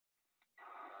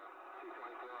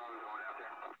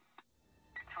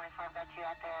vet you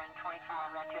out there, and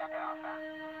 25 will vet you out there also.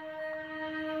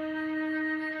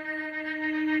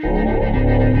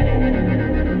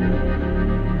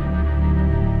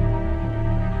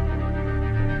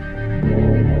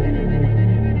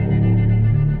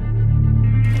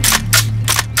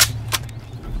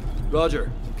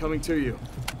 Roger, coming to you.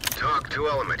 Talk to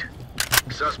Element.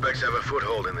 Suspects have a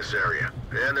foothold in this area,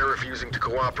 and they're refusing to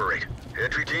cooperate.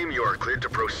 Entry team, you are cleared to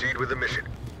proceed with the mission.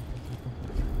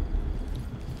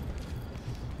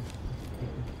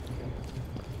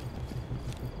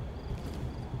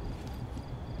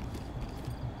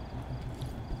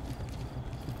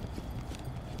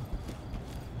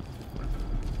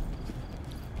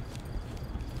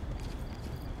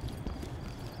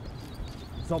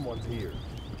 Someone's here.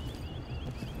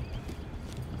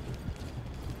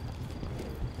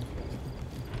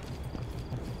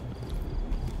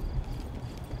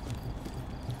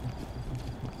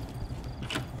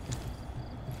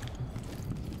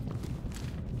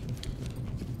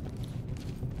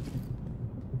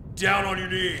 Down on your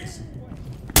knees!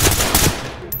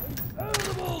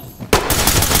 Animals!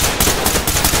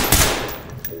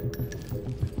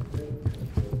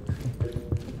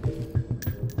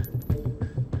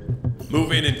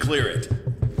 Move in and clear it.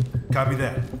 Copy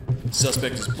that.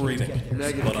 Suspect is breathing,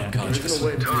 Negative. but unconscious. There's no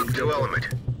way to Talk to Element.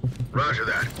 Roger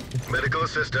that. Medical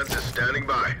assistance is standing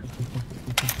by.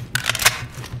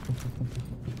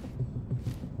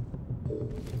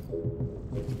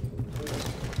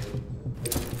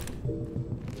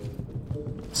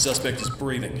 Suspect is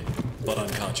breathing, but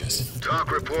unconscious.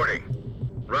 Talk reporting.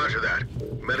 Roger that.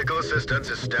 Medical assistance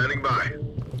is standing by.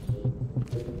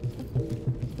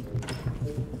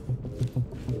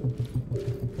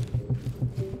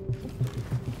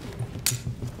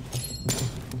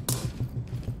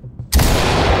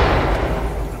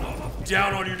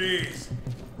 Down on your knees!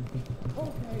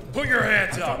 Put your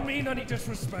hands up! I don't mean any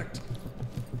disrespect.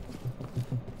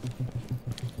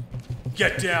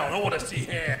 Get down, I want to see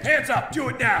hands. Hands up, do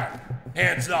it now!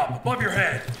 Hands up, above your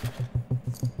head!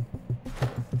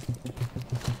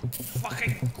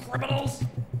 Fucking criminals!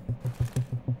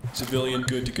 Civilian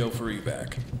good to go for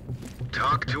evac.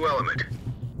 Talk to Element.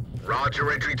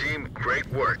 Roger, entry team. Great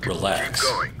work. Relax.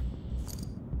 Keep going.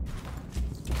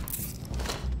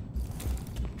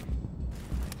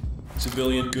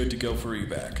 Civilian good to go for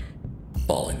evac.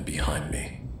 Falling behind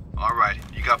me. All right,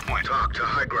 you got point. Talk to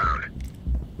high ground.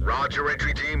 Roger,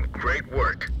 entry team. Great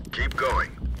work. Keep going.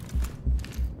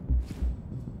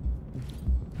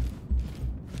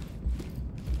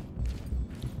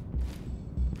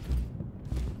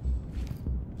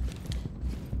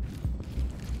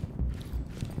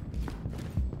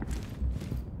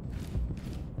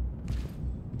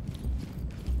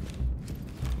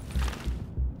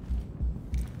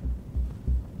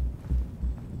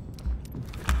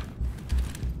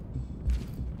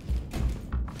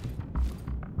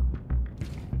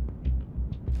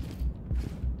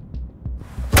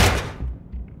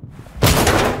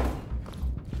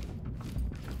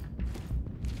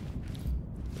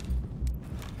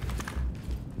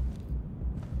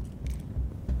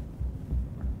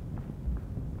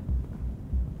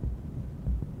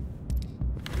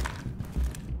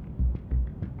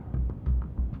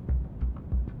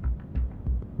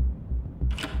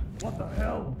 What the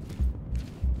hell?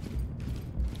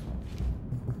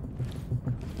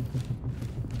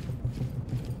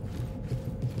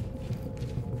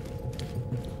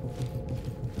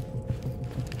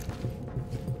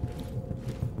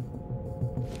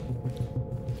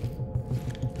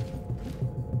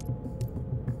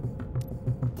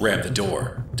 Ram the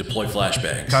door. Deploy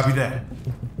flashbangs. Copy that.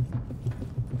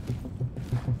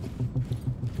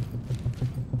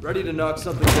 Ready to knock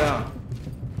something down.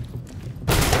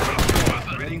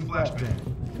 Reading flashbang.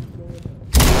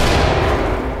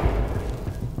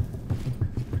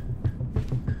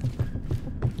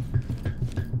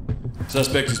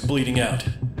 Suspect is bleeding out.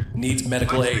 Needs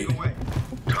medical aid.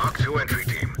 Talk to entry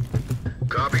team.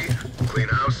 Copy. Clean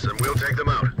house, and we'll take them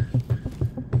out.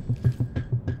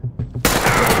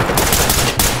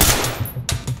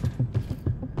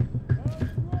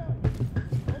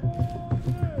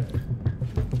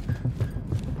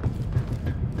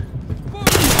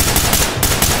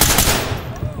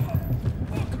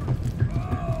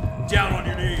 Down on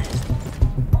your knees.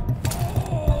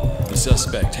 The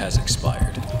suspect has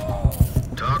expired.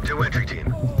 Talk to entry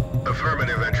team.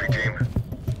 Affirmative, entry team.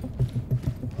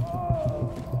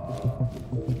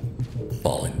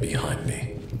 Falling behind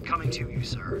me. Coming to you,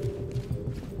 sir.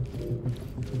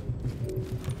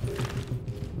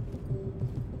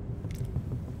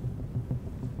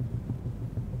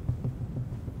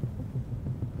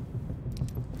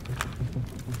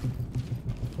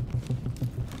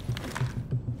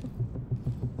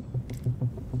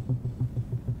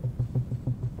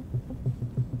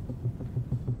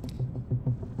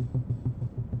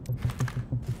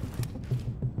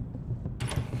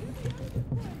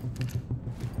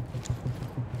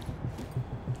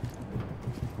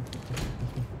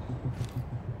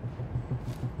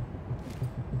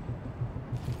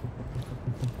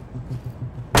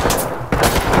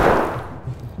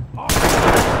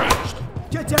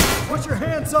 Put your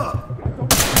hands up!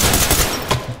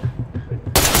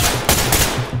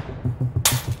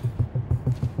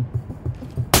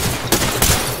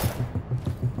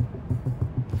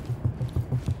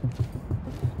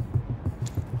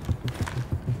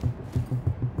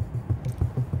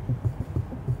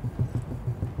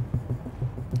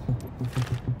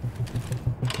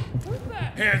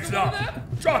 Hands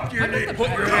up! Drop your knee! Put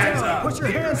your hands up! Put your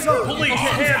hands up! Police,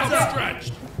 hands up!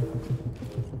 Stretched.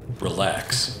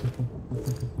 Relax.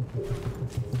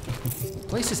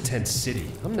 Place is Tent City.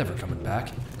 I'm never coming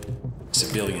back.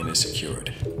 Civilian is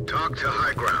secured. Talk to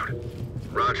high ground.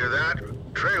 Roger that.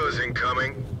 Trailers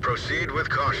incoming. Proceed with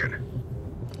caution.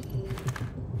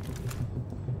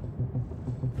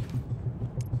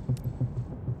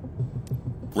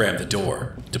 Ram the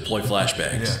door. Deploy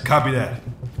flashbangs. Yeah, copy that.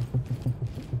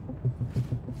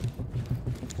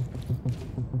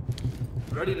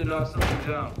 Ready to knock something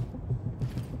down.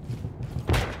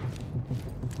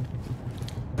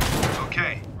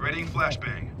 Okay, readying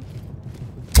flashbang.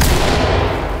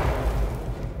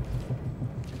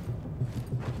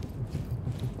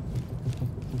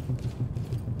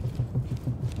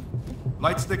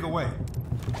 Light stick away.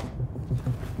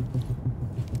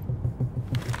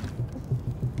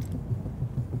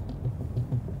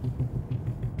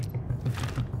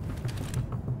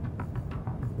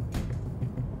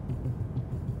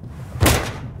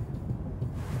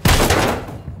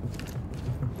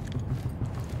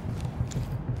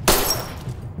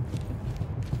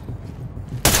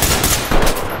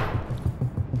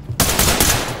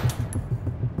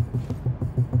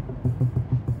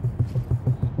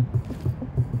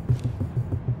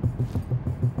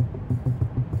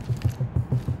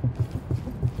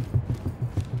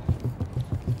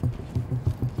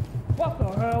 What the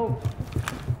hell?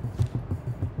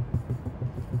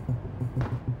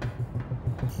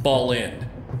 Fall in.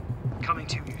 Coming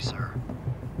to you, sir.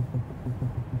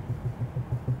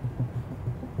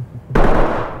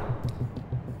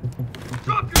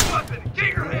 Drop your weapon!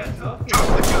 Get your hands up! Drop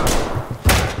the gun.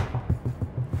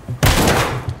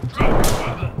 Drop your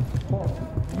weapon!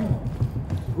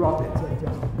 Drop it.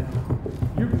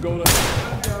 You can go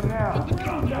down now. Put the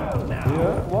gun down now.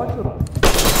 Yeah, watch it.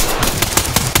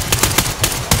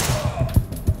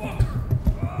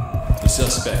 The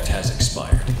suspect has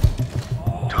expired.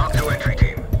 Talk to entry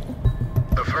team.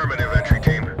 Affirmative, entry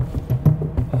team.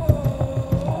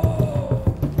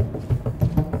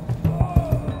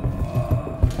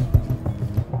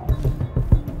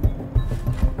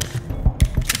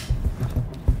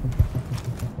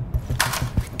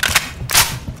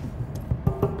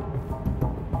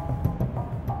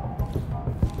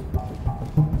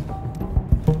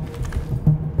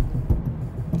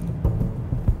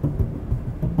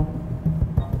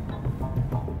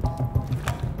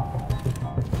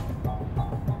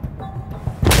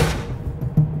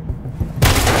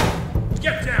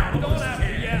 Get down! Don't have to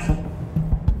yell!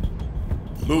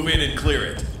 Move in and clear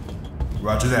it.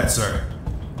 Roger that, sir.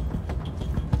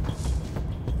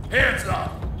 Hands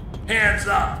up! Hands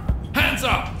up! Hands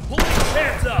up. Police,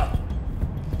 hands up!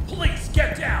 Police,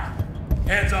 get down!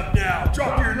 Hands up now!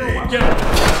 Drop your knee! Get on the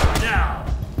ground now!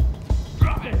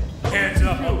 Drop it. Hands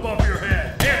up above your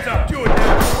head! Hands up! Do it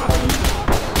now!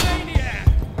 Maniac.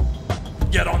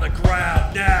 Get on the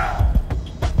ground now!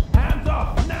 Hands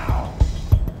up now.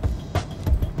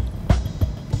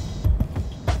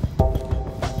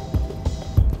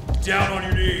 Down on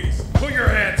your knees! Put your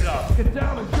hands up! Get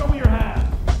down and show me your hands.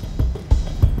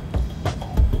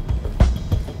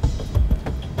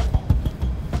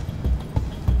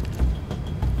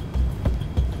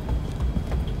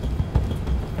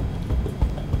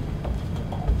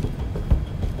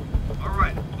 All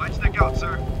right, light stick out,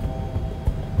 sir.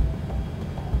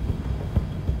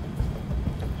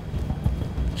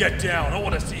 Get down! I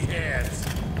want to see hands!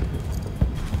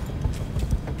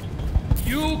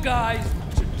 You guys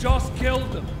should just kill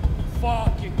them.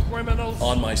 Fucking criminals.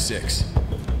 On my 6.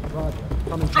 Drop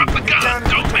the gun!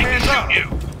 Don't make me shoot you!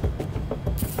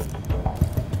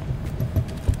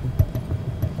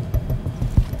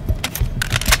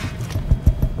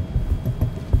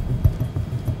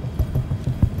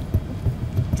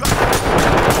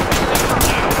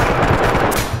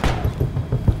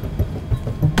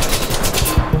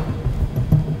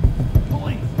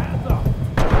 Police, hands up.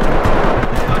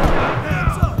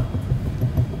 Hands up!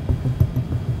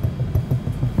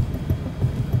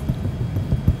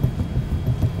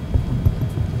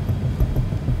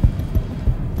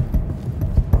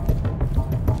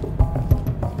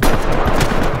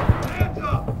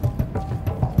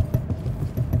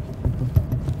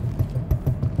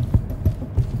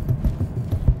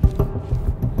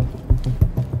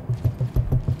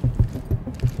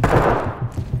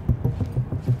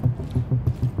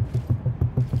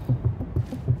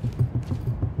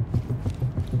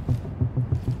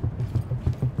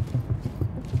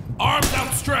 Arms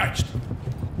outstretched.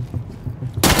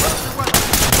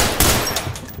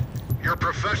 You're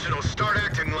professionals. Start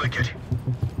acting like it.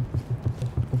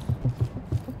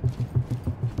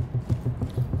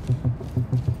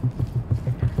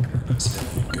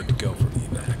 Good to go for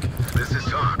evac. This is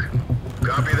TOC.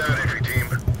 Copy that, entry team.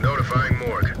 Notifying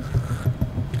morgue.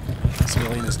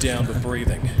 Civilian is down but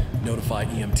breathing. Notify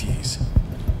EMTs.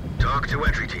 TOC to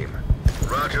entry team.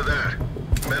 Roger that.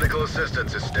 Medical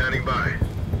assistance is standing by.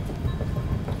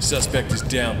 Suspect is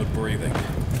down but breathing.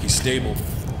 He's stable,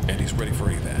 and he's ready for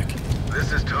evac.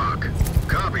 This is TOC.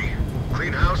 Copy.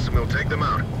 Clean house and we'll take them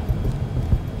out.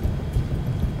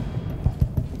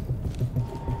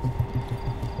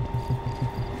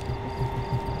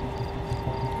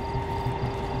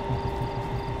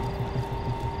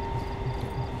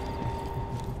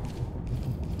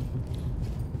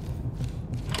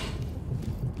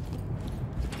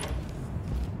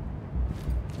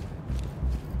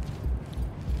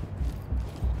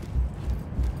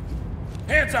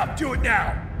 Hands up, do it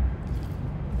now!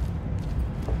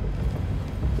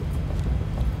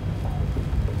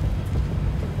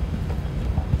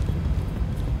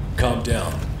 Calm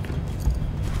down.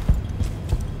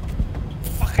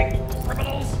 Fucking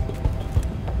criminals!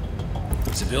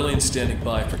 Civilians standing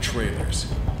by for trailers.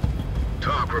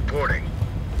 TOC reporting.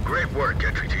 Great work,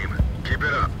 entry team. Keep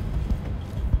it up.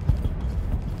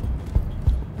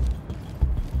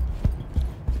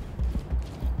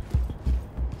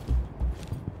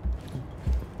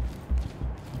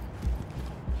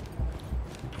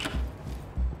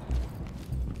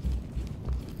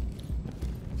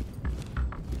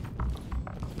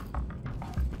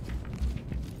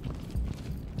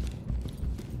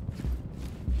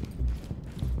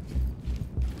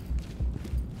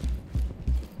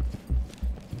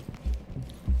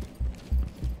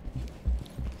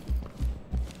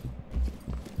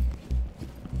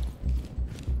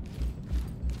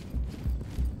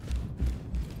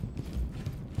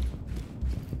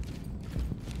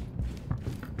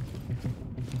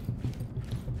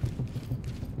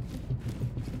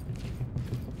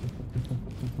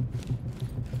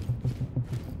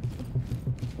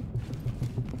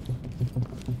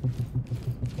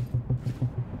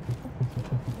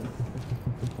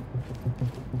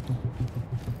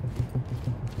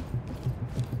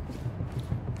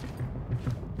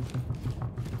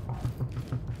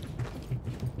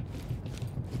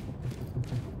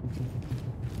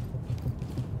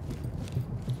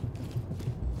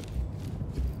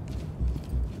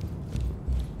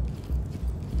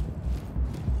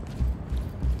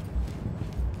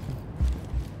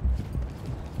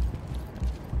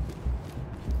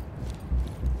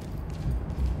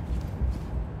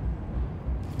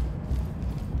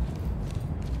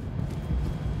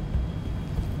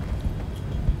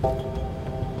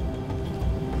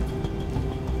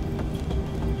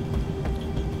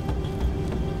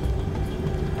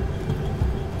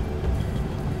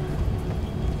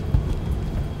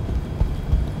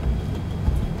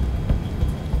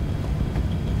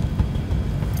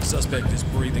 Suspect is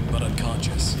breathing but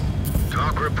unconscious.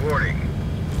 TOC reporting.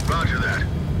 Roger that.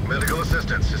 Medical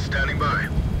assistance is standing by.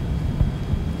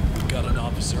 We've got an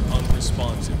officer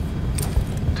unresponsive.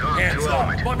 TOC Hands to up,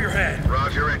 element. above your head!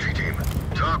 Roger, entry team.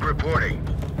 TOC reporting.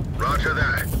 Roger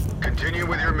that. Continue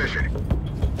with your mission.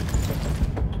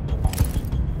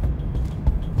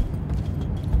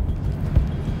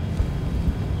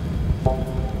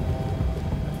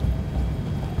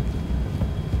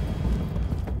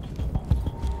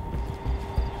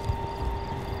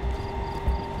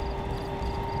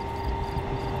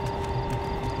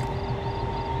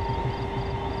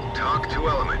 TOC to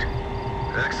element.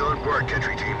 Excellent work,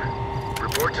 entry team.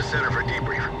 Report to center for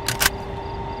debrief.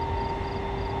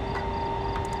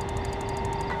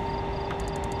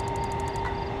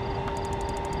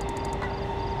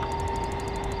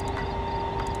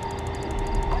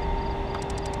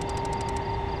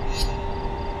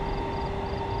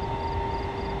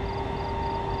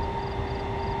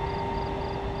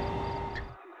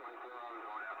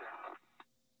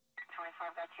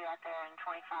 Got you out there, and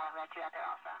 25 got you out there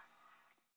also.